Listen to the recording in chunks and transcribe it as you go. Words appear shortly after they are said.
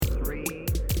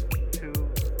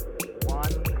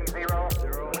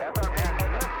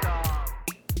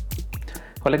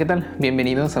Hola, ¿qué tal?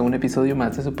 Bienvenidos a un episodio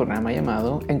más de su programa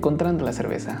llamado Encontrando la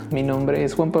Cerveza. Mi nombre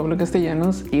es Juan Pablo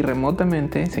Castellanos y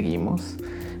remotamente seguimos.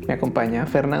 Me acompaña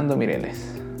Fernando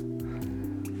Mireles.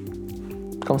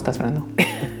 ¿Cómo estás, Fernando?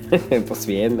 Pues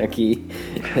bien, aquí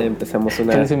empezamos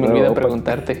una Casi se me olvida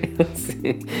preguntarte.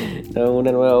 Sí,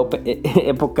 una nueva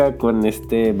época con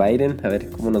Biden. A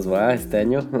ver cómo nos va este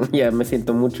año. Ya me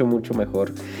siento mucho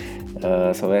mejor.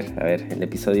 A ver, el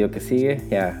episodio que sigue,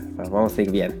 ya vamos a ir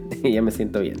bien. Ya me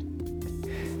siento bien.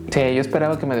 Sí, yo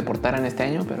esperaba que me deportaran este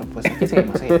año, pero pues aquí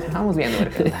seguimos. Vamos viendo a ver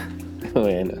qué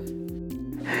onda.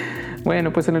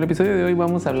 Bueno, pues en el episodio de hoy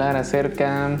vamos a hablar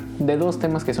acerca de dos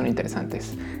temas que son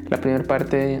interesantes. La primera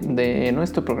parte de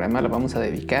nuestro programa la vamos a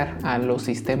dedicar a los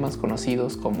sistemas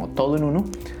conocidos como todo en uno.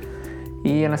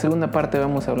 Y en la segunda parte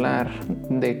vamos a hablar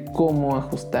de cómo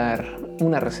ajustar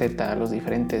una receta a los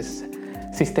diferentes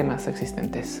sistemas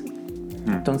existentes.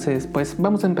 Entonces, pues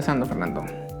vamos empezando, Fernando.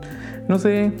 No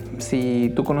sé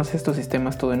si tú conoces estos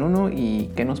sistemas todo en uno y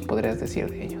qué nos podrías decir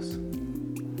de ellos.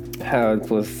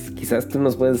 Pues quizás tú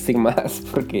nos puedes decir más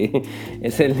porque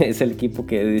es el equipo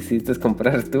que decidiste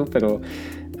comprar tú, pero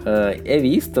he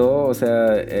visto,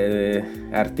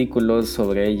 artículos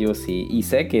sobre ellos y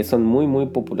sé que son muy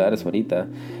populares ahorita.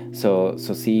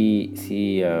 Sí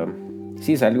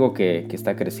es algo que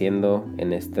está creciendo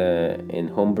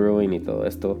en homebrewing y todo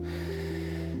esto.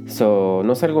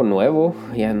 No es algo nuevo,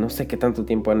 ya no sé qué tanto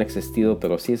tiempo han existido,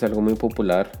 pero sí es algo muy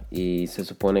popular y se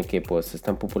supone que pues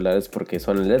están populares porque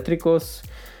son eléctricos.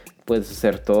 Puedes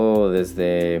hacer todo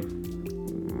desde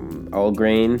all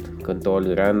grain, con todo el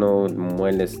grano,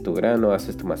 mueles tu grano,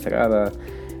 haces tu macerada,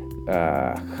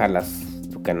 jalas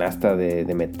tu canasta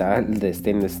de metal, de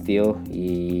stainless steel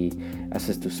y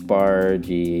haces tu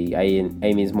sparge y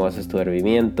ahí mismo haces tu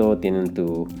hervimiento, tienen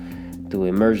tu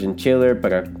immersion chiller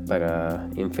para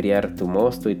enfriar tu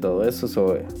mosto y todo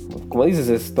eso. Como dices,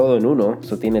 es todo en uno.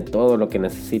 Tiene todo lo que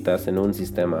necesitas en un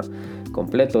sistema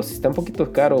completo. Sí está un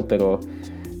poquito caro, pero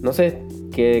no sé,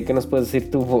 ¿qué nos puedes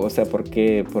decir tú? O sea, ¿por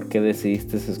qué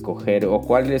decidiste escoger? ¿O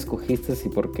cuál escogiste y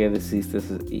por qué decidiste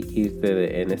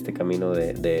irte en este camino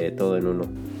de todo en uno?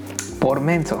 Por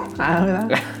menso. ¿Verdad?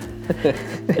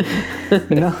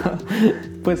 No,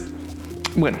 pues,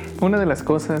 bueno, una de las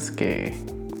cosas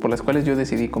por las cuales yo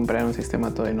decidí comprar un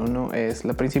sistema todo en uno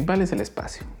la principal es el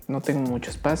espacio. No tengo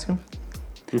mucho espacio.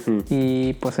 Uh-huh.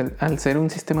 Y pues al ser un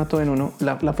sistema todo en uno,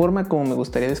 la forma como me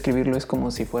gustaría describirlo es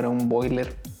como si fuera un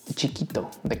boiler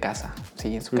chiquito de casa.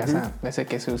 Sí, en su casa, ese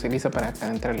que se utiliza para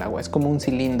calentar el agua. Es como un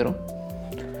cilindro.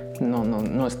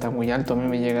 No está muy alto. A mí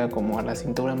me llega como a la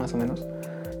cintura más o menos.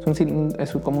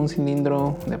 Es como un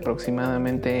cilindro de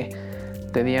aproximadamente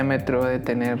de diámetro de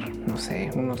tener, no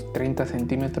sé, unos 30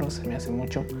 centímetros, se me hace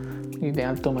mucho, y de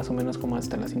alto más o menos como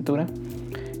hasta la cintura.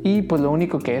 Y pues lo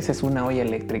único que es una olla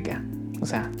eléctrica. O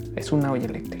sea, es una olla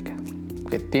eléctrica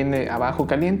que tiene abajo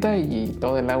calienta y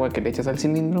todo el agua que le echas al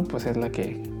cilindro pues es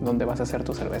donde vas a hacer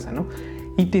tu cerveza, ¿no?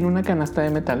 Y tiene una canasta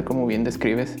de metal, como bien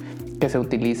describes, que se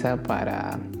utiliza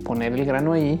para poner el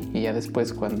grano ahí y ya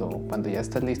después cuando ya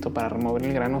estás listo para remover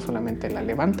el grano solamente la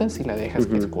levantas y la dejas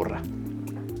que escurra.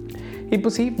 Y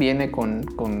pues sí, viene con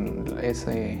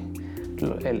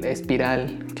el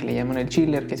espiral que le llaman el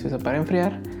chiller que se usa para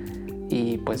enfriar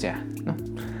y pues ya, ¿no?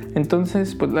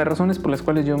 Entonces, pues las razones por las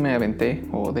cuales yo me aventé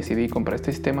o decidí comprar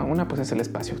este sistema, una pues es el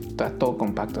espacio, está todo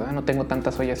compacto, ¿verdad? No tengo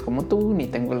tantas ollas como tú, ni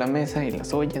tengo la mesa y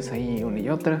las ollas ahí una y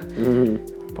otra,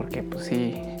 porque pues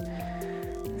sí,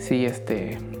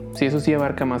 eso sí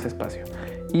abarca más espacio.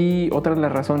 Y otra de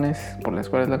las razones por las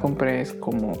cuales la compré es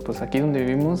como, pues aquí donde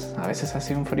vivimos a veces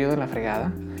hace un frío de la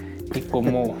fregada y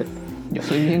como yo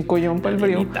soy bien collón para el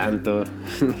frío. Ni tanto,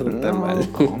 no tan mal.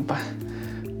 Compa.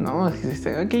 No,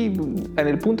 aquí en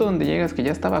el punto donde llegas que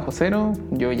ya está bajo cero,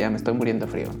 yo ya me estoy muriendo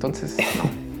de frío. Entonces, no.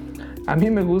 A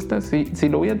mí me gusta, si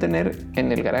lo voy a tener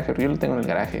en el garaje, yo lo tengo en el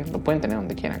garaje, lo pueden tener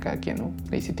donde quieran cada quien, ¿no?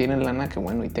 Y si tienen lana, que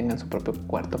bueno, y tengan su propio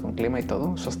cuarto con clima y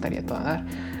todo, eso estaría todo a dar.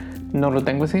 No lo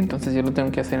tengo así, entonces yo lo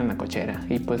tengo que hacer en la cochera.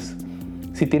 Y pues,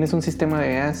 si tienes un sistema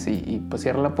de gas y pues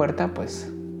cierra la puerta,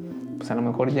 pues a lo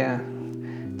mejor ya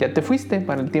te fuiste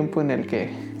para el tiempo en el que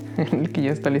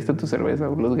ya está lista tu cerveza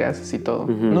o los gases y todo.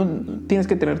 No tienes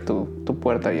que tener tu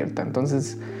puerta abierta.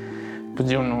 Entonces, pues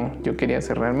yo quería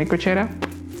cerrar mi cochera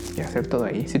y hacer todo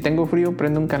ahí. Si tengo frío,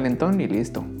 prendo un calentón y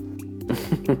listo.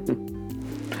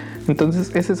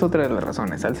 Entonces, esa es otra de las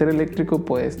razones. Al ser eléctrico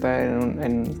puede estar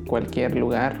en cualquier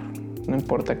lugar. No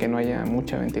importa que no haya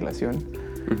mucha ventilación.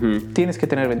 Tienes que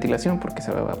tener ventilación porque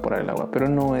se va a evaporar el agua, pero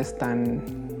no es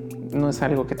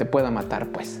algo que te pueda matar,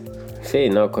 pues. Sí,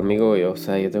 no, conmigo yo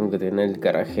tengo que tener el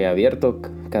garaje abierto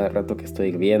cada rato que estoy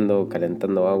hirviendo,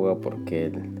 calentando agua, porque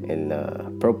el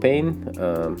propane,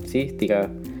 sí, tira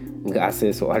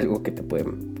gases o algo que te puede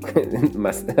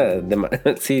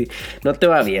sí, no te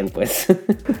va bien, pues.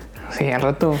 Sí, al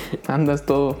rato andas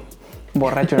todo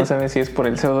borracho, no sabes si es por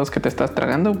el CO2 que te estás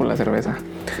tragando o por la cerveza.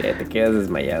 Sí, te quedas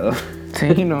desmayado.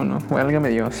 Sí, no, válgame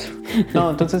Dios.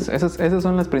 No, entonces esas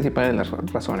son las principales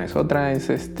razones. Otra es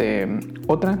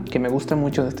otra que me gusta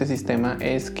mucho de este sistema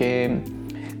es que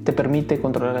te permite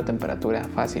controlar la temperatura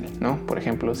fácil, ¿no? Por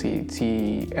ejemplo,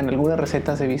 si en algunas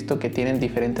recetas he visto que tienen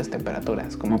diferentes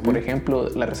temperaturas, como por ejemplo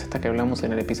la receta que hablamos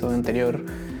en el episodio anterior,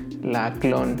 la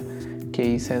clon que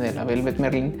hice de la Velvet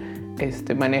Merlin,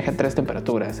 maneja 3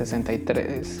 temperaturas,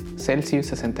 63 Celsius,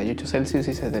 68 Celsius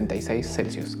y 76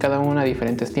 Celsius, cada una a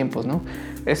diferentes tiempos, ¿no?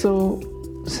 Eso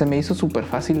se me hizo súper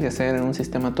fácil de hacer en un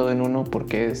sistema todo en uno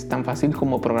porque es tan fácil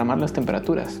como programar las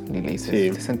temperaturas. Y le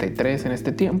dices 63 en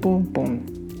este tiempo, pum,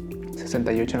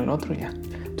 68 en el otro, ya.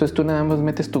 Entonces tú nada más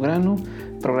metes tu grano,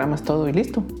 programas todo y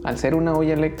listo. Al ser una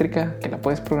olla eléctrica que la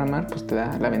puedes programar, pues te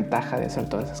da la ventaja de hacer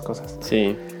todas esas cosas.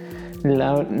 Sí.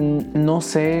 No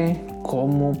sé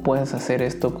cómo puedes hacer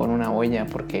esto con una olla,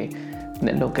 porque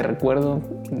de lo que recuerdo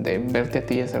de verte a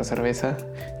ti hacer cerveza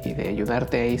y de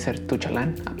ayudarte ahí a ser tu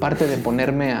chalán, aparte de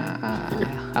ponerme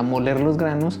a moler los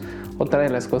granos, otra de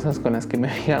las cosas con las que me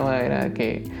fijaba era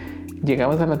que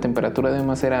llegabas a la temperatura de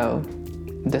macerado,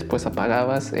 después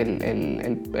apagabas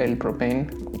el propane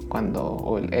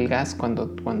o el gas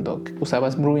cuando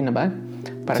usabas brew in a bag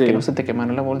para que no se te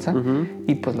quemara la bolsa,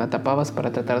 y pues la tapabas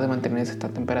para tratar de mantener esa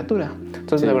temperatura.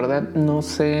 Entonces la verdad no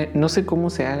sé cómo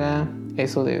se haga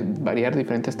eso de variar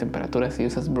diferentes temperaturas si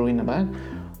usas brew in a bag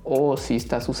o si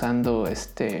estás usando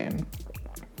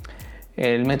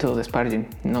el método de sparging.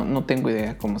 No tengo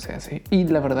idea cómo se hace, y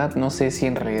la verdad no sé si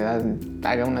en realidad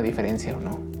haga una diferencia o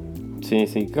no.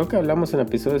 Sí, creo que hablamos en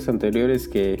episodios anteriores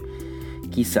que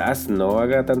quizás no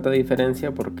haga tanta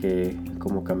diferencia porque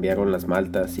como cambiaron las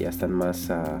maltas y ya están más,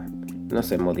 no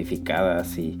sé,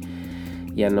 modificadas y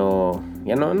ya no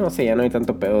hay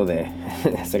tanto pedo de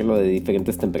hacerlo de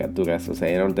diferentes temperaturas, o sea,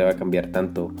 ya no te va a cambiar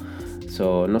tanto.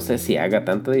 No sé si haga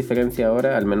tanta diferencia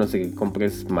ahora, al menos de que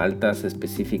compres maltas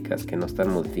específicas que no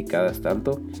están modificadas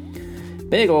tanto.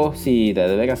 Pero si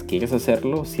de veras quieres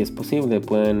hacerlo, si es posible,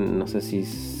 pueden, no sé si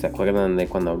se acuerdan de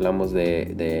cuando hablamos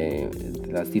de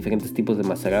los diferentes tipos de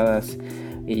maceradas.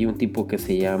 Hay un tipo que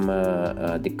se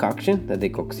llama decoction, la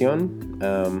decocción.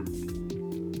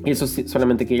 Y eso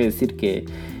solamente quiere decir que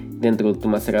dentro de tu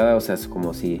macerada, o sea, es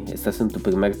como si estás en tu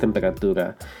primera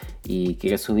temperatura y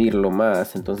quieres subirlo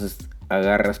más, entonces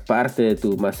agarras parte de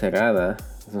tu macerada,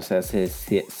 o sea,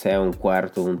 sea un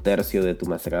cuarto, un tercio de tu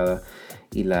macerada,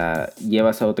 y la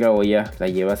llevas a otra olla, la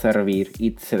llevas a hervir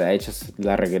y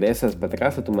la regresas para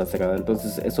atrás a tu macerada.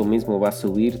 Entonces eso mismo va a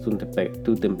subir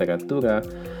tu temperatura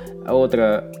a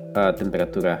otra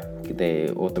temperatura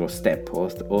de otro step, o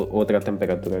otra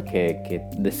temperatura que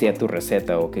desea tu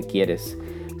receta o que quieres.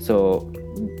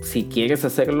 Si quieres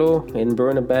hacerlo en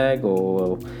Brew in a Bag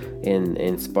o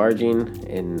en sparging,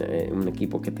 en un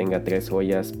equipo que tenga 3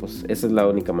 ollas, pues esa es la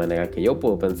única manera que yo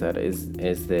puedo pensar, es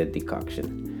de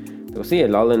decoction. Pero sí,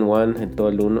 el all-in-one, el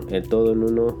todo en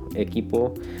uno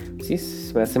equipo, sí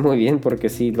me hace muy bien porque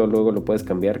sí, luego lo puedes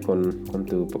cambiar con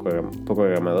tu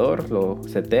programador, lo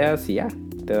seteas y ya,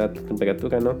 te da tu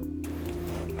temperatura, ¿no?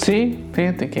 Sí,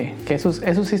 fíjate que eso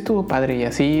sí estuvo padre, y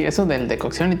así, eso del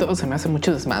decocción y todo se me hace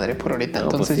mucho desmadre por ahorita. No,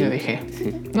 entonces pues sí, yo dije,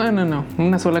 no,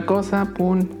 una sola cosa,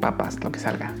 pum, papas, lo que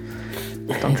salga.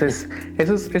 Entonces,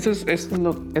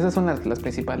 esas son las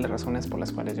principales razones por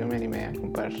las cuales yo me animé a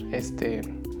comprar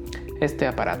este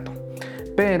aparato.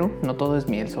 Pero no todo es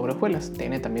miel sobre hojuelas,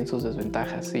 tiene también sus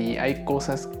desventajas y hay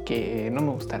cosas que no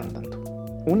me gustaron tanto.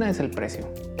 Una es el precio,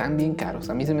 tan bien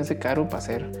caros. A mí se me hace caro para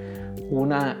hacer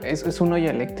es una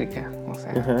olla eléctrica, o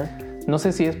sea, no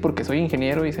sé si es porque soy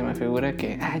ingeniero y se me figura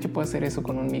que yo puedo hacer eso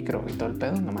con un micro y todo el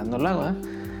pedo, nomás no lo hago,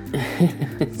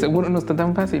 seguro no está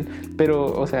tan fácil, pero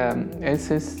o sea,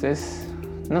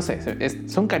 no sé,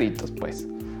 son caritos, pues.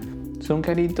 Son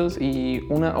caritos, y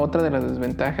otra de las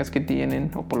desventajas que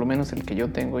tienen, o por lo menos el que yo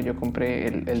tengo, yo compré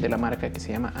el de la marca que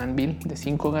se llama Anvil, de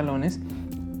 5 galones.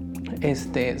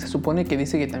 Se supone que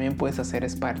dice que también puedes hacer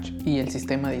sparge, y el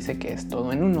sistema dice que es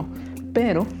todo en uno,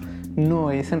 pero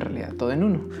no es en realidad todo en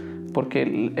uno, porque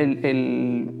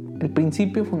el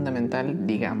principio fundamental,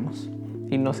 digamos,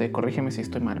 y no sé, corrígeme si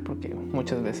estoy mal, porque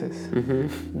muchas veces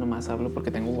nomás hablo porque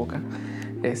tengo boca.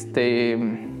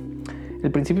 El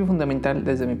principio fundamental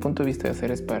desde mi punto de vista de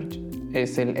hacer sparge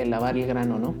es el lavar el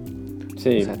grano, ¿no?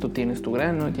 Sí. O sea, tú tienes tu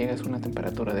grano, llegas a una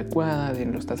temperatura adecuada,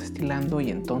 lo estás estilando y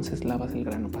entonces lavas el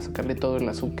grano para sacarle todo el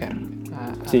azúcar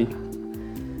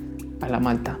a la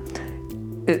malta.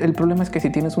 El problema es que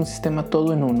si tienes un sistema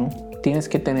todo en uno, tienes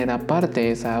que tener aparte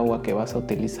esa agua que vas a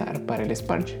utilizar para el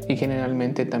sparge. Y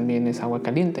generalmente también es agua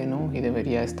caliente, ¿no? Y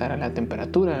debería estar a la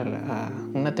temperatura, a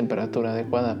una temperatura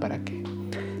adecuada para que...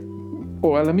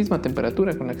 O a la misma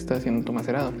temperatura con la que estás haciendo tu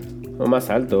macerado. O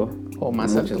más alto. O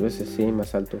más alto. Muchas veces, sí,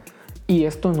 más alto. Y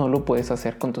esto no lo puedes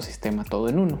hacer con tu sistema todo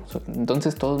en uno.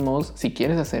 Entonces, de todos modos, si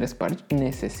quieres hacer sparge,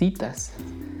 necesitas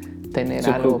tener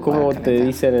algo ¿Cómo para te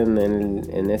dicen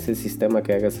en ese sistema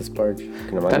que hagas sparge?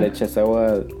 Que nomás le echas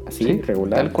agua así, sí,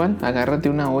 regular. Tal cual. Agárrate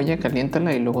una olla,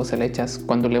 caliéntala y luego se la echas.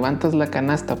 Cuando levantas la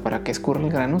canasta para que escurra el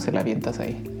grano, se la avientas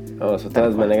ahí. De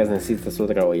todas maneras necesitas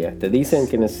otra olla. Te dicen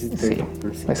que necesitas... Sí,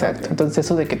 exacto. Entonces,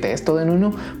 eso de que te des todo en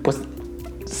uno, pues...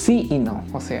 Sí y no,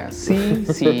 o sea, sí,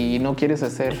 si no quieres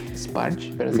hacer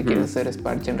sparge, pero si quieres hacer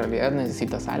sparge en realidad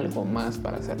necesitas algo más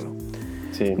para hacerlo.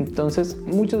 Sí. Entonces,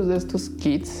 muchos de estos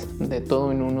kits de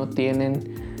todo en uno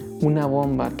tienen una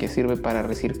bomba que sirve para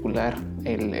recircular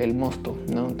el mosto,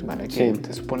 ¿no? Para que,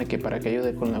 se supone que para que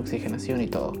ayude con la oxigenación y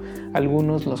todo.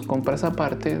 Algunos los compras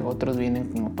aparte, otros vienen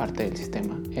como parte del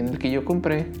sistema. En el que yo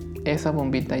compré, esa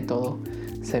bombita y todo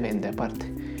se vende aparte.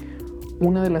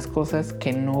 Una de las cosas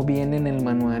que no viene en el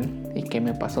manual y que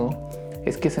me pasó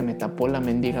es que se me tapó la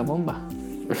mendiga bomba.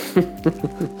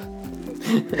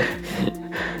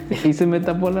 Y se me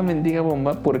tapó la mendiga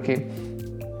bomba porque,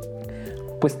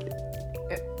 pues,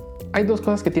 hay dos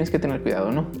cosas que tienes que tener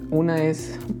cuidado, ¿no? Una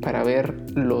es para ver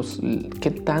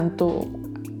qué tanto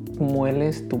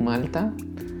mueles tu malta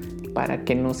para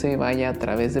que no se vaya a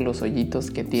través de los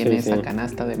hoyitos que tiene esa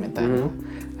canasta de metal,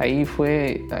 ¿no? Ahí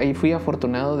fui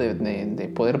afortunado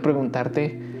de poder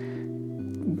preguntarte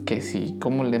que si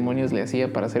cómo el demonios le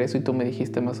hacía para hacer eso y tú me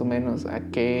dijiste más o menos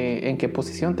en qué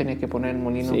posición tenía que poner el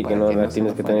molino. Sí, para que no la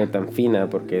tienes que tener tan fina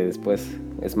porque después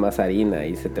es más harina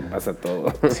y se te pasa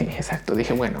todo. Sí, exacto.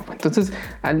 Dije, bueno, entonces,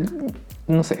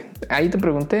 no sé, ahí te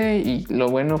pregunté y lo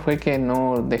bueno fue que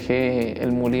no dejé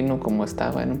el molino como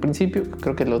estaba en un principio.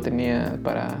 Creo que lo tenía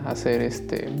para hacer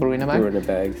brew in a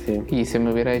bag, sí. Y se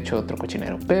me hubiera hecho otro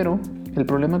cochinero. Pero el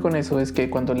problema con eso es que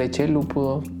cuando le eché el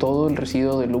lúpulo, todo el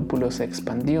residuo de lúpulo se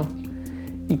expandió.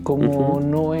 Y como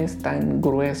no es tan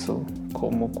grueso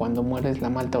como cuando mueles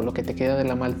la malta o lo que te queda de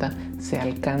la malta, se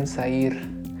alcanza a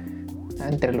ir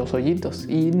entre los hoyitos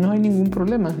y no hay ningún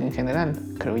problema en general,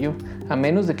 creo yo, a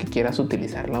menos de que quieras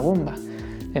utilizar la bomba.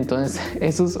 Entonces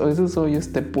esos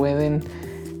hoyos te pueden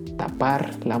tapar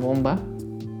la bomba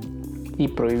y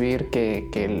prohibir que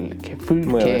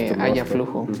haya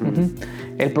flujo.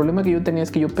 El problema que yo tenía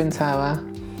es que yo pensaba,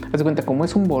 haz de cuenta, como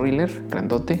es un boiler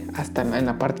grandote, hasta en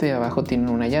la parte de abajo tiene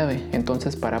una llave.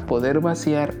 Entonces, para poder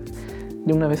vaciar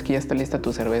de una vez que ya está lista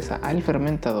tu cerveza al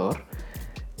fermentador,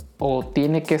 o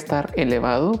tiene que estar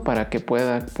elevado para que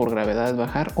pueda por gravedad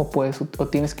bajar, o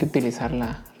tienes que utilizar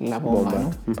la bomba, ¿no?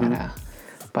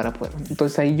 Para poder.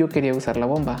 Entonces ahí yo quería usar la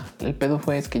bomba. El pedo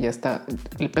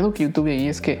que yo tuve ahí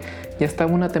es que ya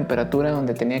estaba a una temperatura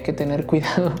donde tenía que tener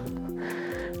cuidado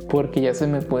porque ya se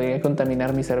me podía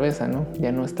contaminar mi cerveza, ¿no?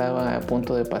 Ya no estaba a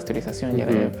punto de pasteurización, ya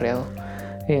la había enfriado.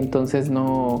 Entonces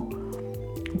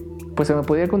pues se me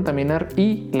podía contaminar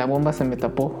y la bomba se me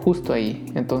tapó justo ahí.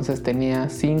 Entonces tenía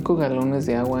 5 galones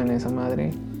de agua en esa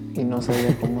madre y no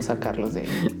sabía cómo sacarlos de ahí.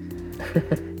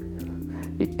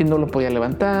 Y no lo podía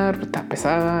levantar, estaba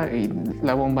pesada y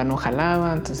la bomba no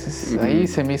jalaba. Entonces ahí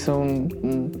se me hizo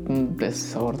un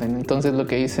desorden. Entonces lo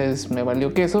que hice es me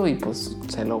valió queso y pues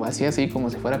se lo vacié así como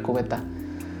si fuera cubeta.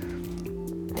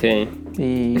 Sí.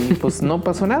 Y pues no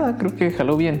pasó nada, creo que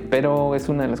jaló bien, pero es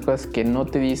una de las cosas que no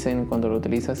te dicen cuando lo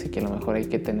utilizas y que a lo mejor hay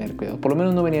que tener cuidado. Por lo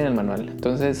menos no venía en el manual,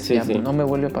 entonces no me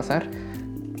vuelve a pasar.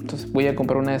 Entonces voy a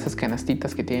comprar una de esas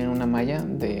canastitas que tienen una malla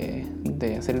de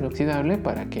acero inoxidable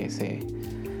para que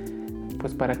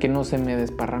para que no se me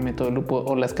desparrame todo el lúpulo,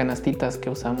 o las canastitas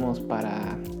que usamos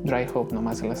para dry hop,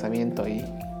 nomás se las aviento ahí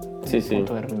en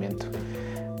punto de hervimiento.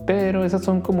 Pero esas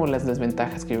son como las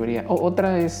desventajas que yo vería.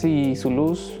 Otra es si su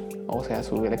luz, o sea,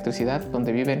 su electricidad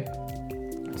donde viven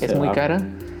es muy cara,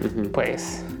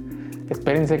 pues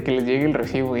espérense que les llegue el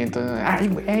recibo y entonces, ¡ay,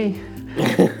 güey!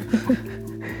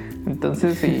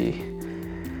 Entonces,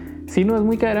 si no es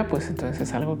muy cara, pues entonces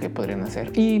es algo que podrían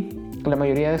hacer. Y la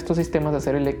mayoría de estos sistemas de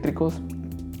acero eléctricos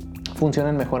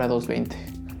funcionan mejor a 220.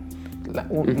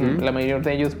 La mayoría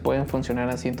de ellos pueden funcionar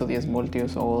a 110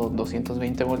 voltios o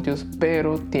 220 voltios,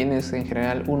 pero tienes en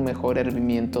general un mejor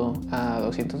hervimiento a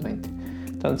 220.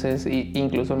 Entonces,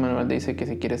 incluso el manual dice que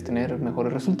si quieres tener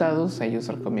mejores resultados, ellos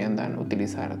recomiendan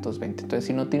utilizar 220. Entonces,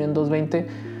 si no tienen 220,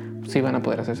 sí van a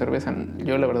poder hacer cerveza.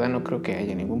 Yo la verdad no creo que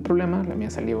haya ningún problema, la mía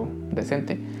salió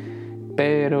decente,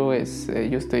 pero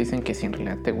ellos te dicen que si en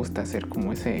realidad te gusta hacer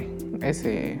como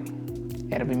ese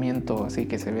hervimiento así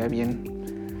que se vea bien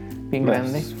más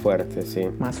grande, fuerte, sí,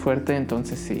 más fuerte,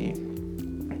 entonces sí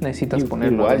necesitas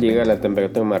ponerlo. Igual llega a la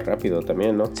temperatura más rápido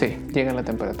también, ¿no? Sí, llega a la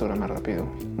temperatura más rápido,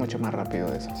 mucho más rápido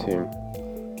de eso. Sí.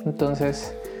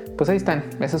 Entonces, pues ahí están.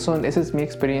 Esa es mi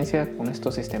experiencia con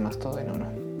estos sistemas todo en uno.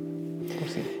 Por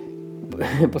sí.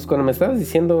 Pues cuando me estabas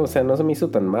diciendo, o sea, no se me hizo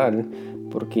tan mal,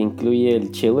 porque incluye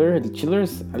el chiller. El chiller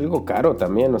es algo caro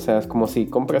también, o sea, es como si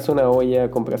compras una olla,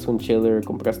 compras un chiller,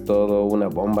 compras todo, una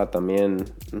bomba también.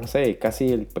 No sé, casi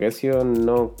el precio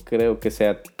no creo que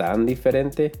sea tan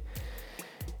diferente.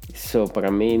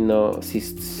 Para mí no,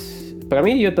 para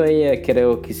mí yo todavía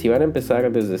creo que si van a empezar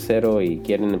desde cero y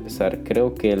quieren empezar,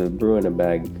 creo que el brew in a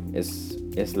bag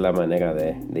es la manera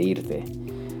de irte.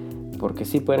 Porque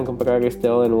sí pueden comprar este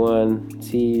all-in-one,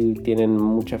 sí tienen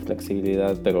mucha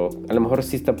flexibilidad, pero a lo mejor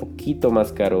sí está un poquito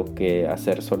más caro que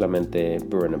hacer solamente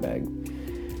brew in a bag.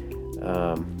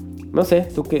 No sé,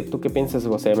 ¿tú qué piensas?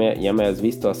 O sea, ya me has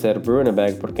visto hacer brew in a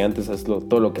bag porque antes es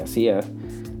todo lo que hacía.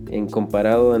 En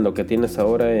comparado en lo que tienes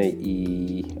ahora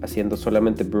y haciendo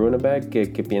solamente brew in a bag,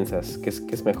 ¿qué piensas? ¿Qué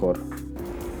es mejor?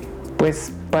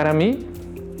 Pues para mí,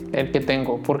 el que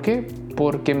tengo. ¿Por qué?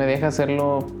 Porque me deja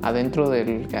hacerlo adentro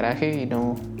del garaje y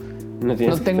no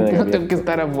tengo que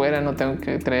estar afuera, no tengo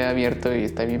que traer abierto y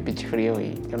está bien pinche frío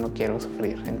y yo no quiero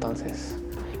sufrir, entonces...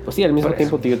 Pues sí, al mismo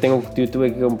tiempo yo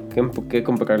tuve que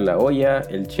comprar la olla,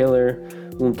 el chiller,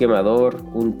 un quemador,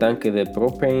 un tanque de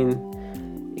propane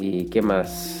y ¿qué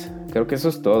más? Creo que eso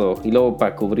es todo. Y luego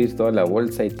para cubrir toda la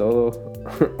bolsa y todo,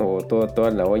 o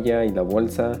toda la olla y la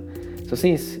bolsa. Eso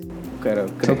sí, creo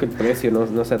que el precio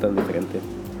no sea tan diferente.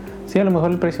 Sí, a lo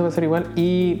mejor el precio va a ser igual.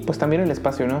 Y pues también el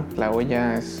espacio, ¿no? La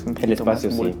olla es un poquito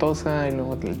más bultosa. Y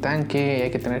luego el tanque, y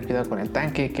hay que tener cuidado con el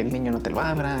tanque, que el niño no te lo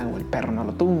abra o el perro no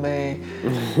lo tumbe.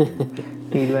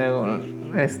 Y luego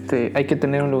hay que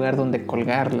tener un lugar donde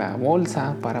colgar la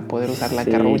bolsa para poder usar la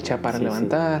carrucha para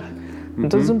levantar.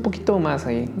 Entonces un poquito más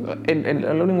ahí. El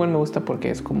all-in-one me gusta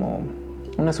porque es como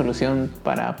una solución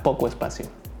para poco espacio.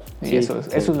 Y eso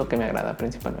es lo que me agrada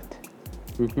principalmente.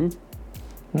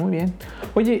 Muy bien.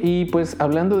 Oye, y pues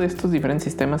hablando de estos diferentes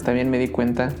sistemas, también me di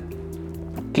cuenta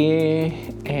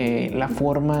que la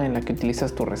forma en la que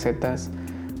utilizas tus recetas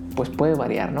pues puede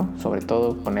variar, ¿no? Sobre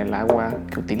todo con el agua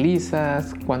que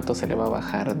utilizas, cuánto se le va a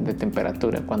bajar de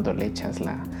temperatura cuando le echas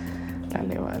la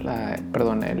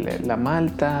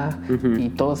malta y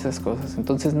todas esas cosas.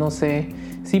 Entonces no sé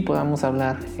si podamos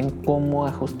hablar en cómo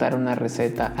ajustar una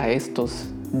receta a estos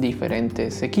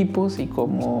diferentes equipos y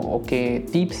o qué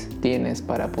tips tienes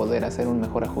para poder hacer un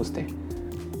mejor ajuste.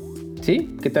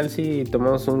 Sí, ¿qué tal si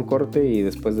tomamos un corte y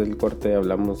después del corte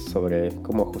hablamos sobre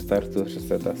cómo ajustar tus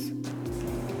recetas?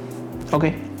 Ok.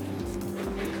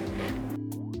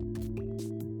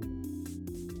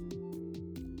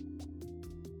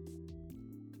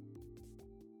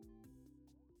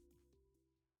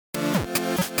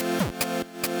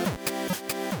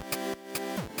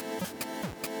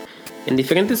 En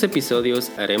diferentes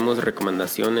episodios haremos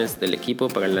recomendaciones del equipo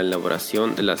para la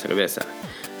elaboración de la cerveza.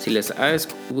 Si les ha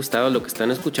gustado lo que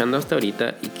están escuchando hasta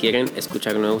ahorita y quieren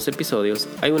escuchar nuevos episodios,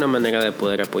 hay una manera de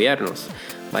poder apoyarnos.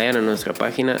 Vayan a nuestra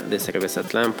página de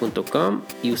cervezatlan.com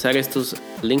y usar estos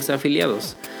links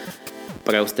afiliados.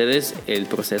 Para ustedes el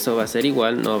proceso va a ser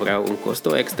igual, no habrá un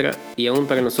costo extra y aún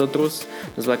para nosotros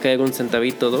nos va a caer un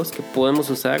centavito o dos que podemos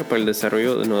usar para el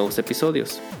desarrollo de nuevos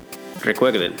episodios.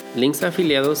 Recuerden, links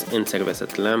afiliados en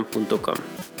cervezatlan.com.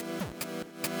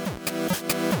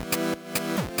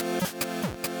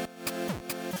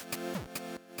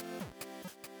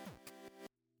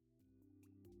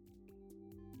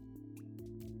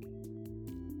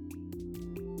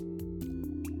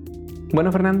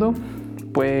 Bueno, Fernando,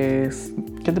 pues,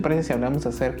 ¿qué te parece si hablamos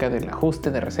acerca del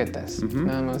ajuste de recetas?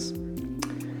 Nada más.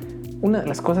 Una de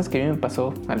las cosas que a mí me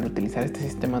pasó al utilizar este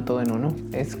sistema todo en uno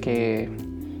es que,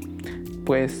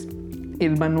 pues,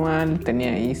 el manual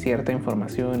tenía ahí cierta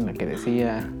información en la que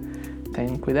decía: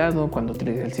 ten cuidado cuando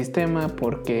utilices el sistema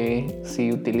porque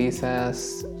si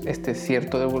utilizas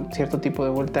cierto tipo de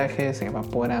voltaje se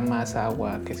evapora más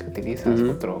agua que si utilizas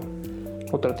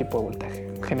otro tipo de voltaje.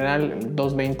 En general,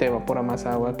 220 evapora más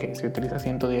agua que si utilizas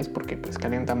 110 porque pues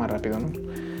calienta más rápido, ¿no?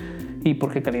 Y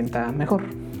porque calienta mejor,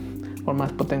 con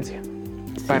más potencia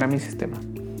para mi sistema.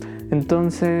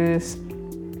 Entonces,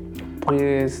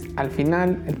 pues al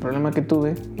final el problema que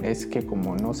tuve es que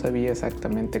como no sabía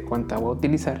exactamente cuánta agua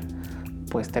utilizar,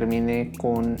 pues terminé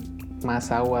con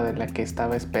más agua de la que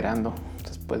estaba esperando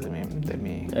después de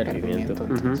mi hervimiento.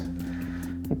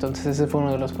 Entonces ese fue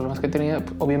uno de los problemas que tenía.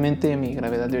 Obviamente mi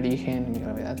gravedad de origen y mi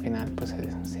gravedad final pues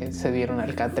se dieron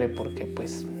al catre porque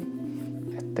pues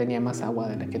tenía más agua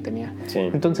de la que tenía. Sí.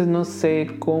 Entonces no sé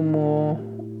cómo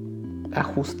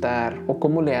ajustar o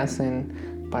cómo le hacen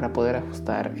para poder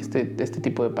ajustar este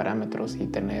tipo de parámetros y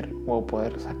tener o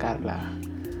poder sacar la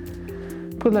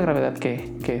gravedad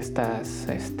que estás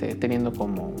teniendo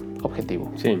como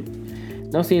objetivo. Sí.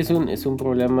 No, sí, es un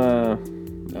problema,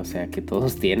 o sea, que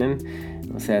todos tienen.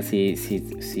 O sea, si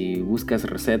buscas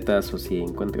recetas o si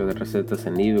encuentras recetas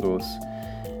en libros,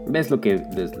 ves lo que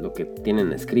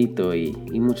tienen escrito y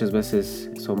muchas veces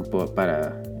son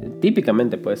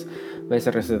típicamente pues,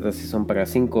 ves recetas y son para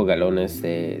 5 galones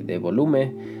de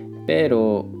volumen,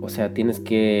 pero, o sea, tienes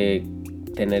que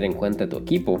tener en cuenta tu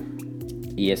equipo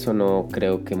y eso no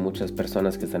creo que muchas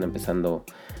personas que están empezando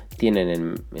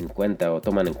tienen en cuenta o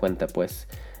toman en cuenta pues.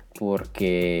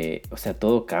 Porque, o sea,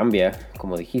 todo cambia,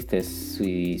 como dijiste,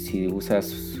 si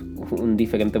usas un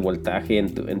diferente voltaje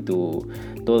en tu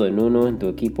todo en uno, en tu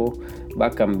equipo, va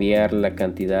a cambiar la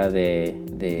cantidad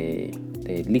de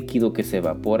líquido que se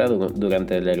evapora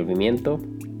durante el hervimiento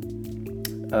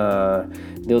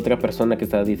de otra persona que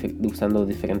está usando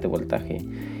diferente voltaje.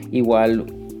 Igual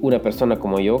una persona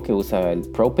como yo que usa el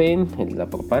propane, la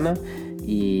propana,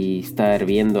 y está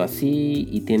hirviendo así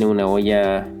y tiene una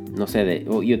olla, no sé,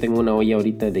 yo tengo una olla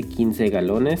ahorita de 15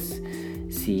 galones.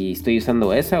 Si estoy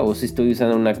usando esa o si estoy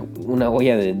usando una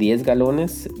olla de 10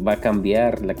 galones, va a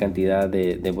cambiar la cantidad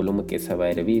de volumen que se va a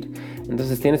hervir.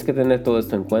 Entonces tienes que tener todo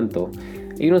esto en cuenta.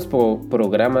 Hay unos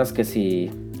programas que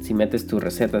si metes tus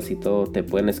recetas y todo, te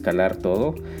pueden escalar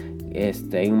todo.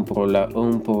 Hay un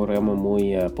programa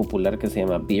muy popular que se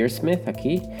llama Beersmith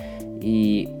aquí.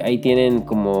 Y ahí tienen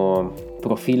como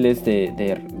perfiles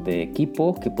de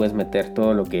equipo que puedes meter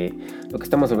todo lo que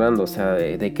estamos hablando, o sea,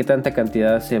 de qué tanta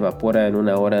cantidad se evapora en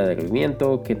una hora de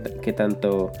hervimiento, qué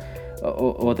tanto,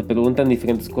 o te preguntan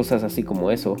diferentes cosas así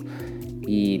como eso,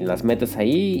 y las metes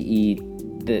ahí y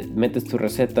metes tu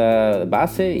receta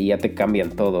base y ya te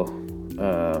cambian todo,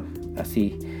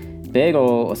 así.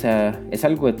 Pero, o sea, es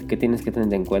algo que tienes que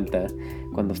tener en cuenta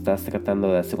cuando estás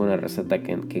tratando de hacer una receta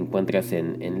que encuentras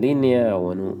en línea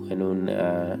o en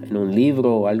un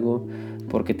libro o algo,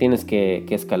 porque tienes que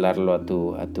escalarlo a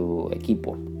tu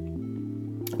equipo.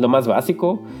 Lo más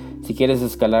básico, si quieres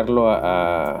escalarlo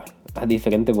a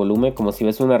diferente volumen, como si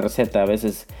ves una receta, a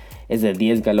veces es de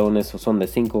 10 galones o son de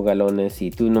 5 galones y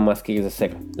tú nomás quieres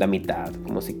hacer la mitad.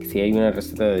 Como si hay una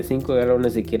receta de 5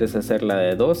 galones y quieres hacerla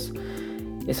de 2.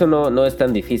 Eso no es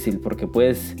tan difícil porque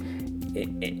pues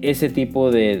ese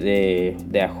tipo de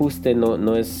ajuste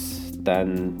no es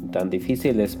tan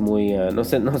difícil, es muy, no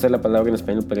sé la palabra en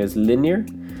español, pero es linear,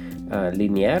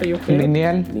 lineal, yo creo.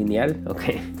 Lineal, ok.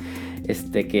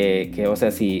 Que o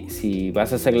sea, si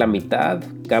vas a hacer la mitad,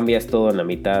 cambias todo en la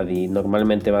mitad y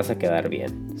normalmente vas a quedar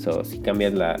bien. Si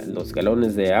cambias los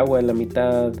galones de agua en la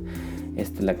mitad,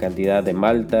 la cantidad de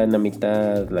malta en la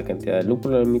mitad, la cantidad de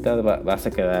lúpulo en la mitad, vas a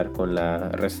quedar con la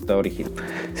receta original.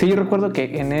 Sí, yo recuerdo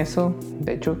que en eso,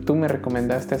 de hecho, tú me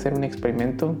recomendaste hacer un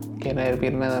experimento que era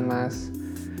hervir nada más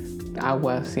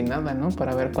agua sin nada, ¿no?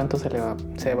 Para ver cuánto se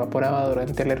evaporaba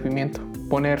durante el hervimiento.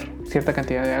 Poner cierta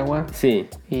cantidad de agua, sí,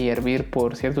 y hervir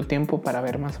por cierto tiempo para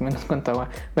ver más o menos cuánto agua.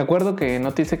 Me acuerdo que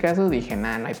no te hice caso, dije, no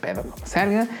hay pedo, como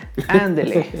salga,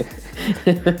 ándele.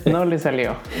 No le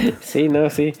salió. Sí,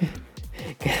 sí.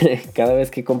 Cada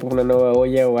vez que compro una nueva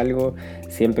olla o algo,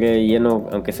 siempre lleno,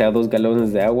 aunque sea 2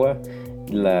 galones de agua,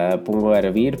 la pongo a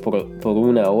hervir por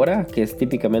 1 hora, que es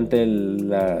típicamente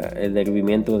el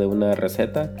hervimiento de una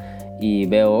receta, y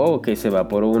veo que se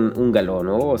evaporó un galón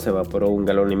o se evaporó 1,5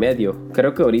 galones.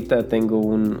 Creo que ahorita tengo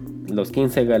los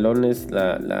 15 galones,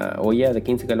 la olla de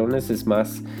 15 galones es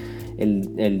más,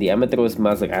 el diámetro es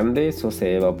más grande,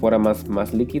 se evapora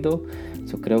más líquido.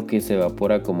 Creo que se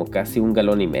evapora como casi 1,5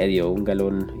 galones, 1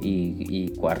 galón y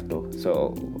cuarto.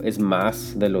 Es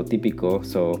más de lo típico.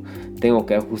 Tengo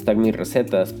que ajustar mis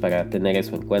recetas para tener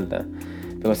eso en cuenta.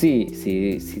 Pero sí,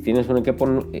 si tienes un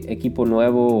equipo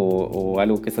nuevo o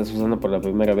algo que estás usando por la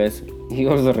primera vez,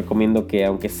 yo os recomiendo que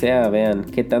aunque sea vean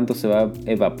qué tanto se va a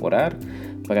evaporar,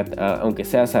 para aunque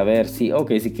sea saber si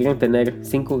quieren tener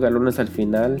 5 galones al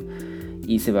final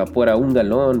y se evapora 1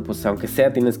 galón, pues aunque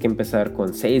sea tienes que empezar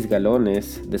con 6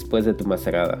 galones después de tu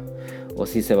macerada. O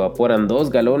si se evaporan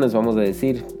 2 galones, vamos a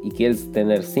decir, y quieres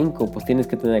tener 5, pues tienes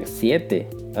que tener 7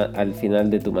 al final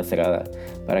de tu macerada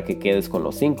para que quedes con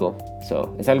los 5.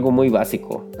 Es algo muy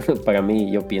básico para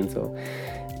mí, yo pienso.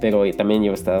 Pero también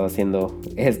yo he estado haciendo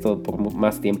esto por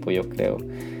más tiempo, yo creo.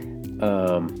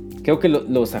 creo que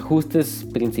los ajustes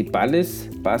principales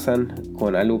pasan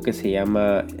con algo que se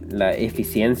llama la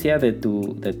eficiencia de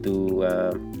tu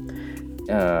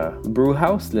brew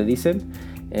house, le dicen.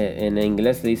 En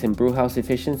inglés le dicen brew house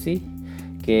efficiency,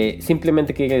 que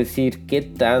simplemente quiere decir qué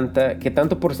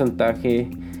tanto porcentaje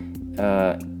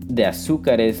de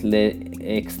azúcares le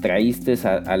extraíste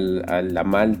a la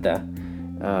malta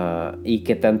y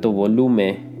qué tanto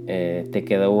volumen te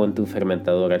quedó en tu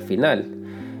fermentador al final.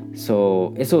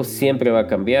 Eso siempre va a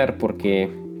cambiar porque,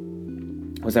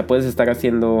 o sea, puedes estar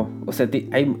haciendo, o sea,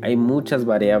 hay muchas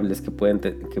variables que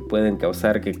pueden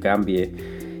causar que cambie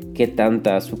qué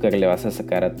tanta azúcar le vas a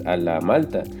sacar a la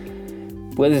malta.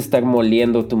 Puedes estar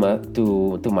moliendo tu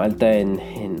malta en,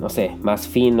 no sé, más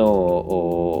fino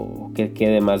o que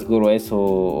quede más grueso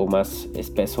o más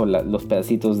espeso los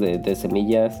pedacitos de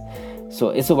semillas.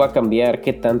 Eso va a cambiar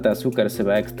qué tanta azúcar se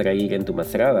va a extraer en tu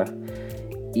macerada.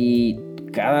 Y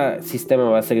cada sistema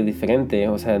va a ser diferente.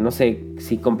 O sea, no sé,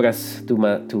 si compras tu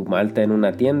malta en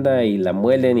una tienda y la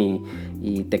muelen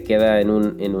y te queda en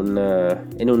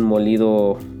un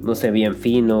molido, no sé, bien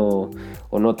fino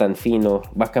o no tan fino,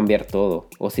 va a cambiar todo.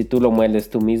 O si tú lo mueles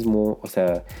tú mismo, o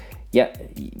sea, ya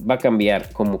va a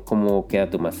cambiar cómo queda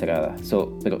tu macerada.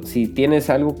 Pero si tienes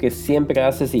algo que siempre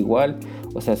haces igual,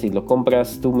 o sea, si lo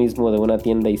compras tú mismo de una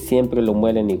tienda y siempre lo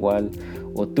muelen igual,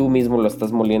 o tú mismo lo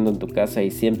estás moliendo en tu casa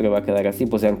y siempre va a quedar así,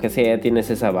 pues aunque sea ya tienes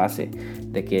esa base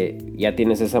de que ya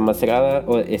tienes esa macerada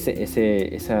o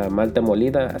esa malta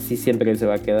molida, así siempre se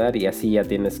va a quedar y así ya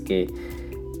tienes que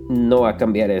no a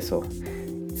cambiar eso.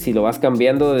 Si lo vas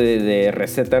cambiando de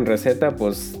receta en receta,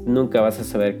 pues nunca vas a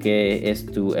saber qué es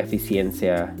tu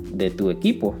eficiencia de tu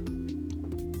equipo.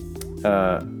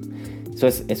 Eso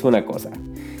es una cosa.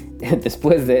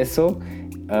 Después de eso,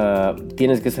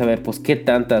 tienes que saber pues qué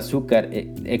tanta azúcar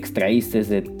extraíste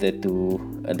de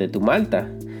tu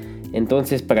malta.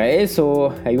 Entonces, para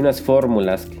eso hay unas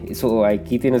fórmulas.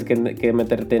 Aquí tienes que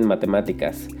meterte en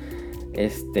matemáticas.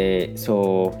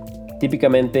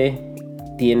 Típicamente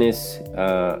tienes,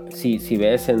 si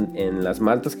ves en las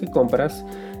maltas que compras,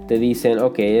 te dicen,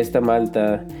 ok, esta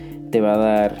malta te va a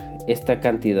dar esta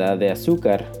cantidad de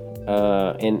azúcar.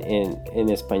 En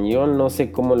español no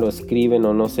sé cómo lo escriben,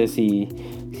 o no sé si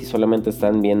solamente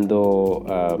están viendo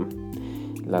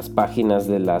las páginas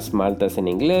de las maltas en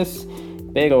inglés,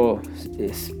 pero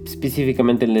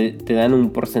específicamente te dan un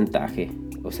porcentaje.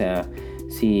 O sea,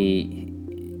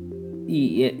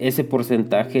 y ese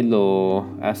porcentaje lo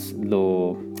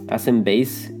hacen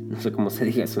base, no sé cómo se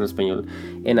diga eso en español,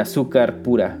 en azúcar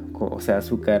pura, o sea,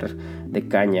 azúcar de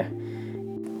caña.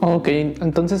 Ok,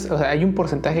 entonces, o sea, hay un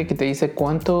porcentaje que te dice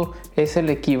cuánto es el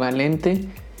equivalente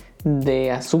de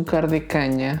azúcar de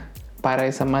caña para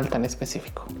esa malta en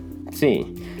específico.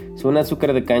 Sí, un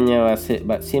azúcar de caña va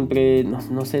siempre,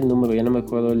 no sé el número, ya no me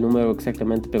acuerdo el número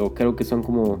exactamente, pero creo que son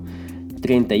como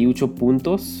 38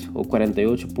 puntos o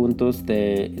 48 puntos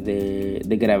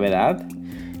de gravedad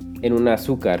en un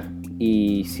azúcar.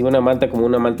 Y si una malta como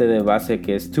una malta de base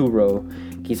que es two row,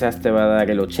 quizás te va a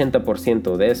dar el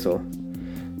 80% de eso.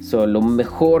 Lo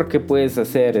mejor que puedes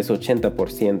hacer es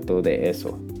 80% de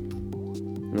eso.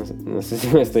 No sé si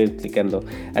me estoy explicando.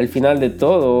 Al final de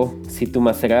todo, si tu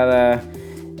macerada,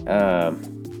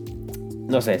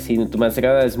 si tu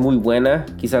macerada es muy buena,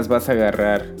 quizás vas a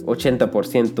agarrar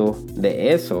 80%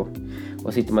 de eso.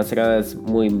 O si tu macerada es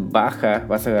muy baja,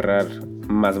 vas a agarrar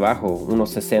más bajo,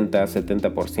 unos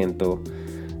 60-70%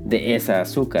 de esa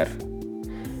azúcar.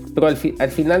 Pero al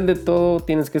final de todo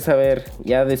tienes que saber,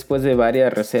 ya después de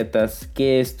varias recetas,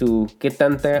 qué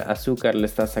tanta azúcar le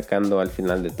estás sacando al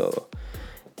final de todo.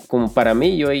 Como para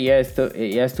mí, yo ya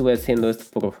estuve haciendo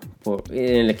esto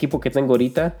en el equipo que tengo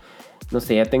ahorita. No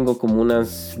sé, ya tengo como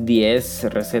unas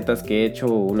 10 recetas que he hecho,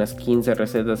 unas 15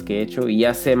 recetas que he hecho, y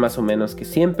ya sé más o menos que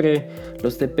siempre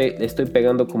estoy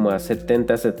pegando como a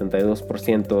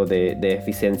 70-72% de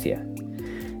eficiencia.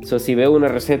 Si veo una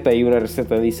receta y una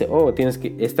receta dice,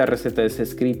 esta receta es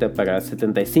escrita para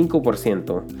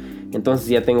 75%, entonces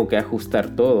ya tengo que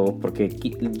ajustar todo, porque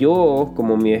yo,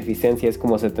 como mi eficiencia es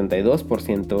como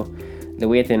 72%, le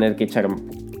voy a tener que echar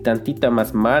tantita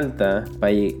más malta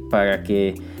para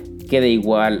que quede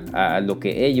igual a lo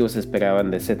que ellos esperaban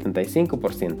de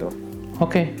 75%.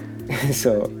 Ok.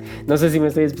 No sé si me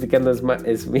estoy explicando,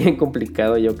 es bien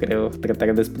complicado, yo creo,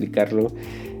 tratar de explicarlo.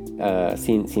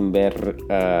 Sin ver,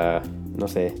 no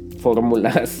sé,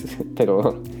 fórmulas,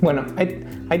 pero... Bueno,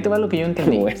 ahí te va lo que yo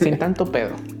entendí, bueno. Sin tanto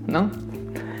pedo, ¿no?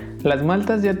 Las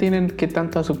maltas ya tienen qué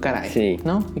tanto azúcar hay, sí,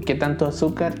 ¿no? Y qué tanto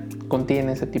azúcar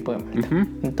contiene ese tipo de malta. Uh-huh.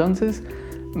 Entonces,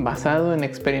 basado en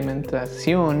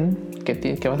experimentación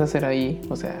que vas a hacer ahí,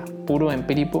 o sea, puro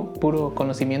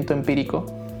conocimiento empírico,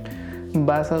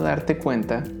 vas a darte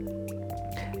cuenta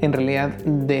en realidad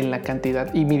de la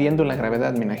cantidad y midiendo la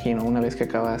gravedad, me imagino, una vez que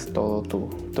acabas todo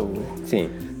Sí.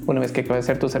 Una vez que acabas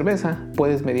de hacer tu cerveza,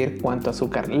 puedes medir cuánto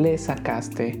azúcar le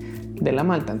sacaste de la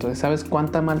malta. Entonces sabes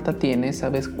cuánta malta tienes,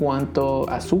 sabes cuánto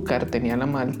azúcar tenía la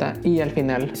malta y al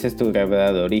final... Esa es tu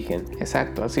gravedad de origen.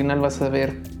 Exacto, al final vas a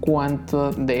ver cuánto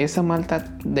de esa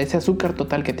malta, de ese azúcar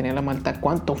total que tenía la malta,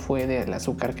 cuánto fue del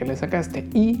azúcar que le sacaste.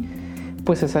 Y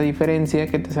pues esa diferencia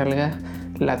que te salga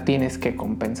la tienes que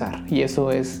compensar. Y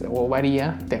eso es o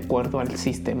varía de acuerdo al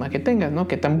sistema que tengas, ¿no?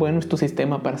 Qué tan bueno es tu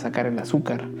sistema para sacar el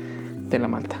azúcar de la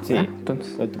malta. Sí,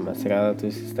 entonces más cerrado tu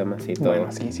sistema, sí, todo.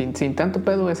 Bueno, sí, sin tanto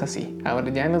pedo es así. Ahora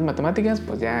ya en las matemáticas,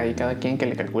 pues ya hay cada quien que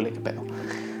le calcule qué pedo.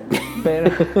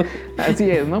 Pero así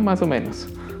es, ¿no? Más o menos.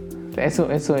 Eso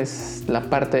es la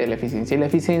parte de la eficiencia. Y la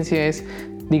eficiencia es,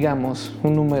 digamos,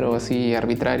 un número así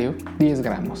arbitrario, 10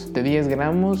 gramos. De 10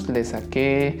 gramos le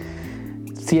saqué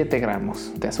 7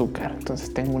 gramos de azúcar.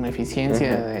 Entonces tengo una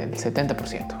eficiencia del 70%.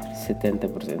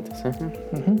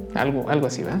 70%. Algo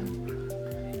así, ¿verdad?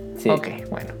 Sí. Ok,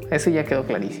 bueno, eso ya quedó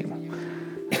clarísimo.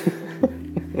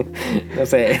 No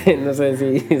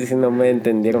sé si no me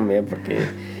entendieron bien porque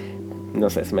no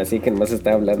sé, se me hace que nomás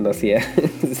estaba hablando así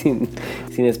sin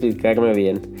explicarme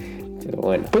bien. Pero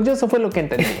bueno. Pues yo eso fue lo que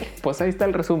entendí. Pues ahí está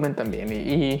el resumen también.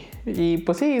 Y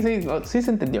pues sí se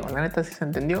entendió. La neta sí se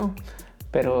entendió.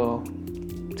 Pero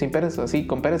sin peras, así,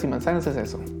 con peras y manzanas es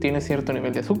eso. Tienes cierto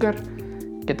nivel de azúcar.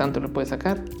 ¿Qué tanto le puedes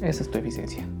sacar? Esa es tu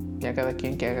eficiencia. Ya cada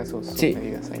quien que haga sus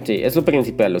medidas ahí. Sí, es lo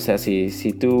principal. O sea, si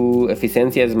tu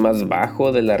eficiencia es más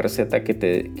bajo de la receta que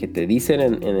te dicen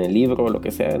en el libro o lo que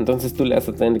sea, entonces tú le vas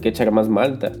a tener que echar más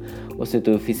malta. O si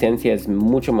tu eficiencia es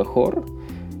mucho mejor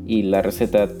y la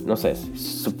receta, no sé,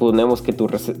 suponemos que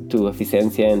tu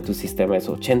eficiencia en tu sistema es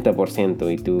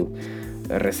 80% y tu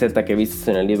receta que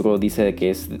viste en el libro dice que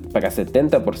es para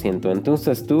 70%,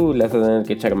 entonces tú le vas a tener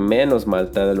que echar menos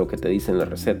malta de lo que te dice en la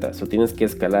receta. O tienes que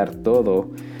escalar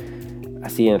todo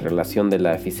así en relación de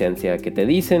la eficiencia que te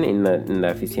dicen y en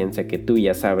la eficiencia que tú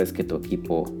ya sabes que tu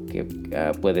equipo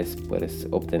puedes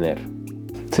obtener.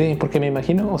 Sí, porque me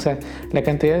imagino, o sea, la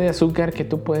cantidad de azúcar que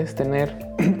tú puedes tener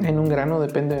en un grano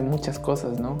depende de muchas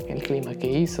cosas, ¿no? El clima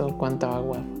que hizo, cuánta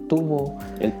agua tuvo,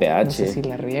 el pH. No sé si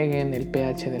la rieguen, el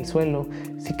pH del suelo.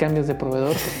 Si cambias de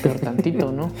proveedor, pues peor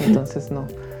tantito, ¿no? Entonces no.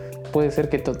 Puede ser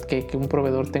que un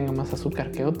proveedor tenga más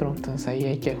azúcar que otro, entonces ahí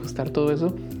hay que ajustar todo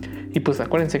eso. Y pues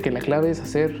acuérdense que la clave es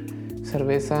hacer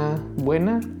cerveza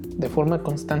buena de forma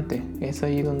constante. Es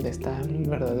ahí donde está el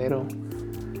verdadero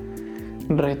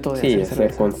reto de hacer cerveza.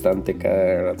 Ser constante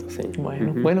cada rato, sí.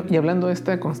 Bueno, y hablando de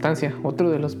esta constancia, otro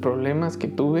de los problemas que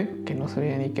tuve, que no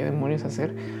sabía ni qué demonios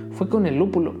hacer, fue con el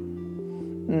lúpulo.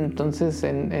 Entonces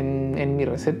en mi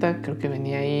receta creo que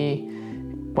venía ahí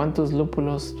cuántos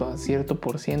lúpulos a cierto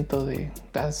porcentaje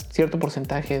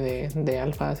de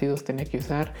alfa ácidos tenía que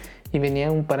usar, y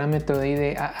venía un parámetro de ahí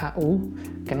de AAU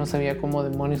que no sabía cómo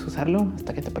demonios usarlo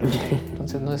hasta que te pregunté.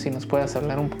 Entonces no sé si nos puedas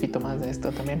hablar un poquito más de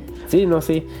esto también. Sí,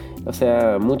 o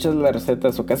sea, muchas de las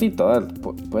recetas o casi todas,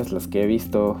 pues las que he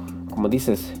visto, como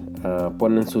dices,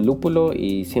 ponen su lúpulo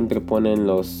y siempre ponen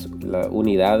las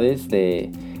unidades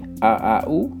de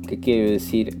AAU, que quiere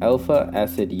decir Alpha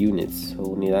Acid Units, o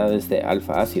unidades de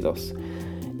alfa ácidos.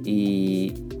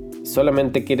 Y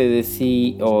solamente quiere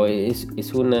decir,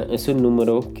 es un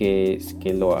número que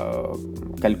lo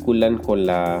calculan con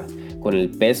el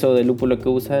peso del lúpulo que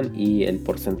usan y el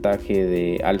porcentaje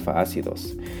de alfa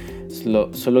ácidos.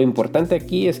 Lo importante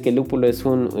aquí es que el lúpulo es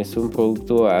un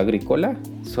producto agrícola.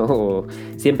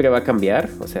 Siempre va a cambiar,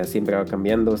 o sea, siempre va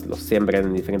cambiando. Los siembran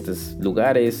en diferentes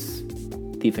lugares,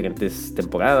 diferentes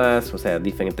temporadas, o sea,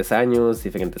 diferentes años,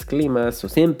 diferentes climas. O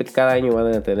siempre, cada año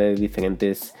van a tener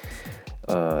diferente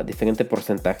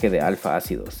porcentaje de alfa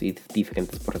ácidos y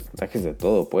diferentes porcentajes de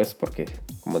todo, pues, porque,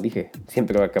 como dije,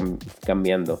 siempre va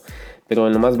cambiando. Pero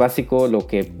en lo más básico, lo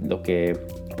que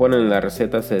ponen en las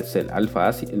recetas es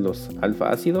los alfa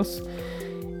ácidos,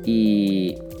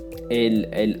 y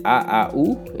el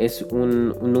AAU es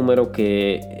un número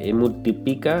que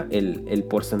multiplica el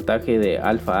porcentaje de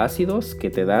alfa ácidos que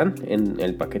te dan en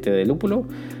el paquete de lúpulo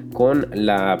con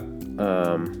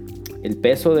el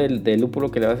peso del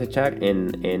lúpulo que le vas a echar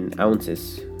en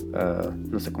ounces.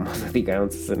 No sé cómo se diga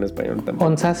ounces en español tampoco.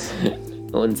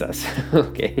 Onzas,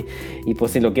 ok. Y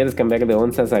pues si lo quieres cambiar de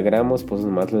onzas a gramos, pues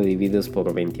nomás lo divides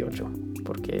por 28.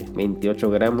 Porque 28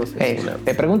 gramos es una...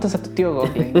 Te preguntas a tu tío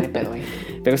Google, no hay pedo ahí.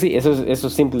 Pero sí, eso es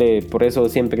simple. Por eso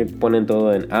siempre ponen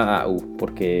todo en AAU.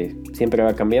 Porque siempre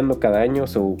va cambiando cada año.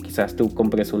 O quizás tú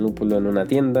compres un lúpulo en una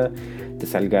tienda, te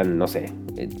salgan, no sé,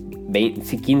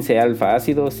 15 alfa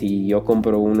ácidos y yo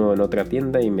compro uno en otra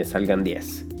tienda y me salgan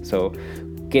 10. So,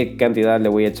 ¿qué cantidad le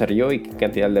voy a echar yo y qué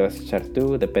cantidad le vas a echar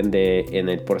tú? Depende en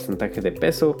el porcentaje de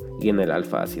peso y en el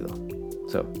alfa ácido.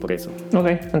 So, por eso. Ok,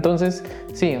 entonces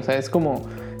sí, o sea, es como,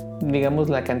 digamos,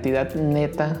 la cantidad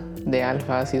neta de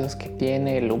alfa ácidos que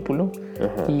tiene el lúpulo.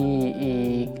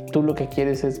 Y tú lo que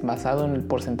quieres es, basado en el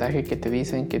porcentaje que te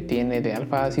dicen que tiene de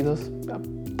alfa ácidos,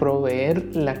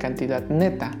 proveer la cantidad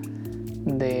neta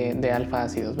de alfa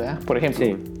ácidos, ¿verdad? Por ejemplo,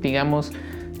 digamos,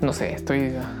 no sé,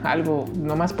 estoy algo,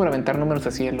 nomás por aventar números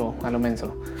así a lo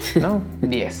menso, ¿no?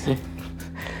 10.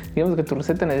 Digamos que tu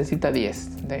receta necesita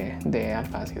 10 de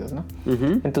alfa ácidos, ¿no?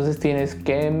 Entonces tienes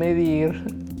que medir,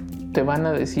 te van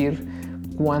a decir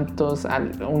cuántas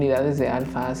unidades de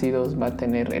alfa ácidos va a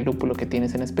tener el lúpulo que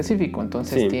tienes en específico.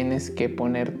 Entonces tienes que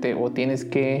ponerte o tienes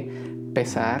que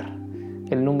pesar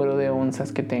el número de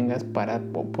onzas que tengas para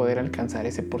poder alcanzar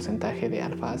ese porcentaje de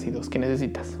alfa ácidos que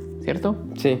necesitas, ¿cierto?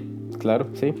 Sí, claro,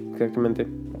 sí, exactamente.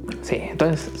 Sí,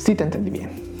 entonces sí te entendí bien.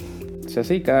 O sea,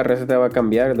 sí, cada receta va a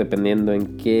cambiar dependiendo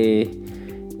en qué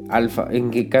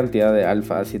cantidad de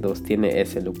alfa ácidos tiene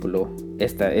ese lúpulo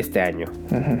este año.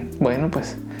 Bueno,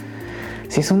 pues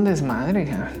sí es un desmadre,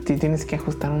 tienes que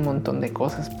ajustar un montón de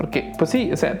cosas, porque pues sí,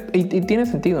 o sea, y tiene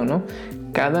sentido, ¿no?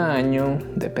 Cada año,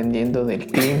 dependiendo del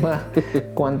clima,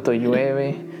 cuánto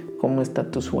llueve, cómo está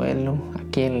tu suelo, a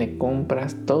quién le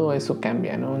compras, todo eso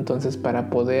cambia, ¿no? Entonces, para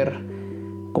poder,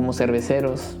 como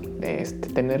cerveceros,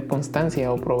 tener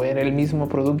constancia o proveer el mismo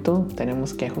producto,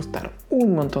 tenemos que ajustar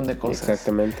un montón de cosas.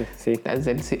 Exactamente, sí.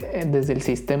 Desde el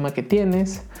sistema que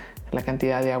tienes, la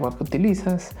cantidad de agua que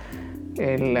utilizas,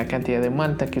 la cantidad de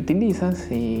malta que utilizas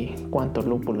y cuánto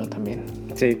lúpulo también.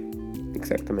 Sí,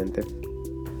 exactamente.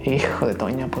 Hijo de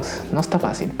Toña, pues no está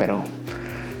fácil, pero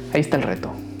ahí está el reto.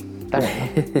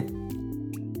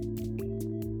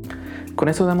 Con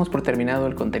eso damos por terminado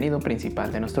el contenido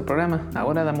principal de nuestro programa.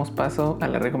 Ahora damos paso a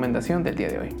la recomendación del día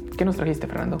de hoy. ¿Qué nos trajiste,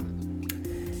 Fernando?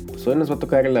 Pues hoy nos va a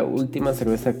tocar la última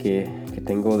cerveza que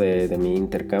tengo de mi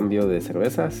intercambio de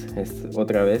cervezas. Es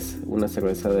otra vez una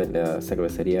cerveza de la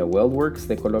cervecería Weldworks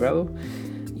de Colorado.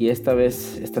 Y esta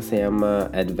vez, esta se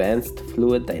llama Advanced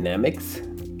Fluid Dynamics,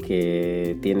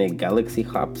 que tiene Galaxy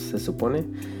Hops, se supone.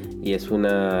 Y es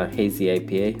una Hazy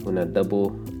IPA, una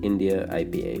Double India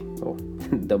IPA.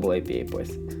 Double IPA,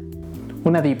 pues.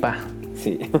 Una DIPA.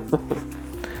 Sí.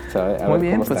 A Muy ver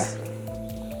bien, cómo pues está.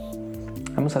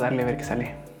 Vamos a darle a ver qué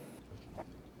sale.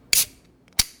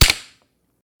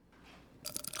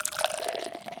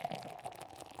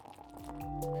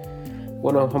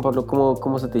 Bueno, Juan Pablo,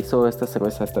 ¿cómo se te hizo esta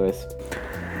cerveza esta vez?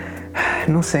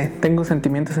 No sé, tengo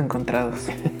sentimientos encontrados.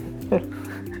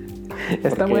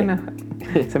 Está buena.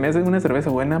 Se me hace una cerveza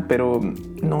buena, pero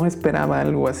no esperaba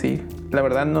algo así. La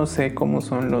verdad no sé cómo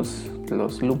son los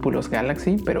lúpulos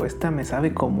Galaxy, pero esta me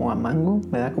sabe como a mango.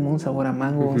 Me da como un sabor a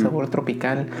mango, un sabor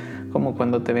tropical. Como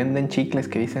cuando te venden chicles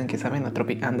que dicen que saben a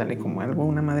tropical. Ándale, como algo,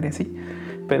 una madre así.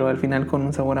 Pero al final con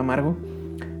un sabor amargo.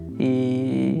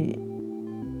 Y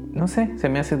no sé, se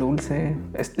me hace dulce.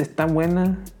 Está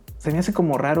buena. Se me hace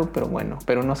como raro, pero bueno.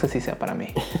 Pero no sé si sea para mí.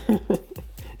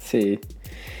 Sí.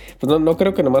 Pues no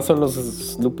creo que nomás son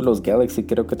los lúpulos Galaxy,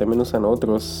 creo que también usan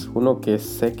otros. Uno que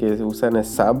sé que usan es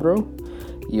Sabro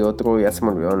y otro ya se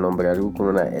me olvidó el nombre, algo con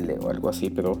una L o algo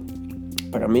así, pero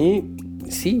para mí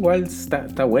sí, igual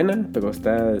está buena, pero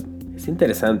es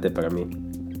interesante para mí.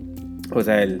 O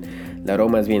sea, el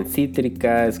aroma es bien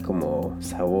cítrica, es como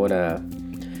sabor a,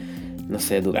 no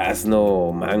sé, durazno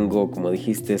o mango, como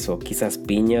dijiste, o quizás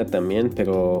piña también,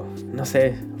 pero no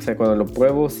sé, o sea, cuando lo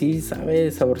pruebo sí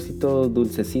sabe saborcito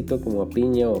dulcecito como a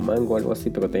piña o mango, algo así,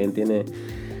 pero también tiene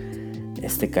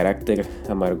este carácter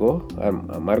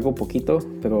amargo poquito,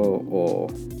 pero o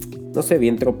no sé,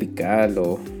 bien tropical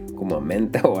o como a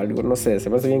menta o algo, no sé, se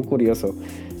me hace bien curioso,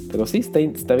 pero sí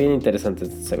está bien interesante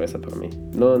esta cerveza para mí.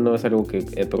 No es algo que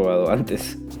he probado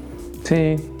antes.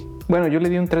 Sí. Bueno, yo le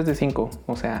di un 3 de 5.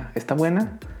 O sea, está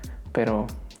buena, pero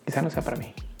quizá no sea para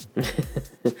mí.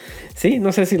 Sí,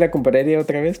 no sé si la compraría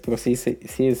otra vez, pero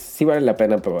sí vale la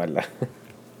pena probarla.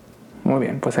 Muy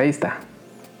bien, pues ahí está.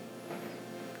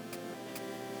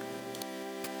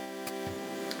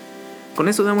 Con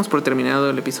eso damos por terminado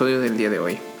el episodio del día de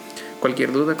hoy.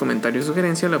 Cualquier duda, comentario o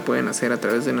sugerencia la pueden hacer a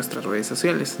través de nuestras redes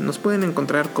sociales. Nos pueden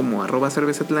encontrar como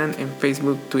 @cervezatlán en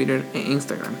Facebook, Twitter e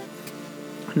Instagram.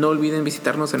 No olviden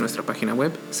visitarnos en nuestra página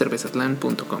web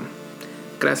cervezatlán.com.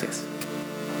 Gracias.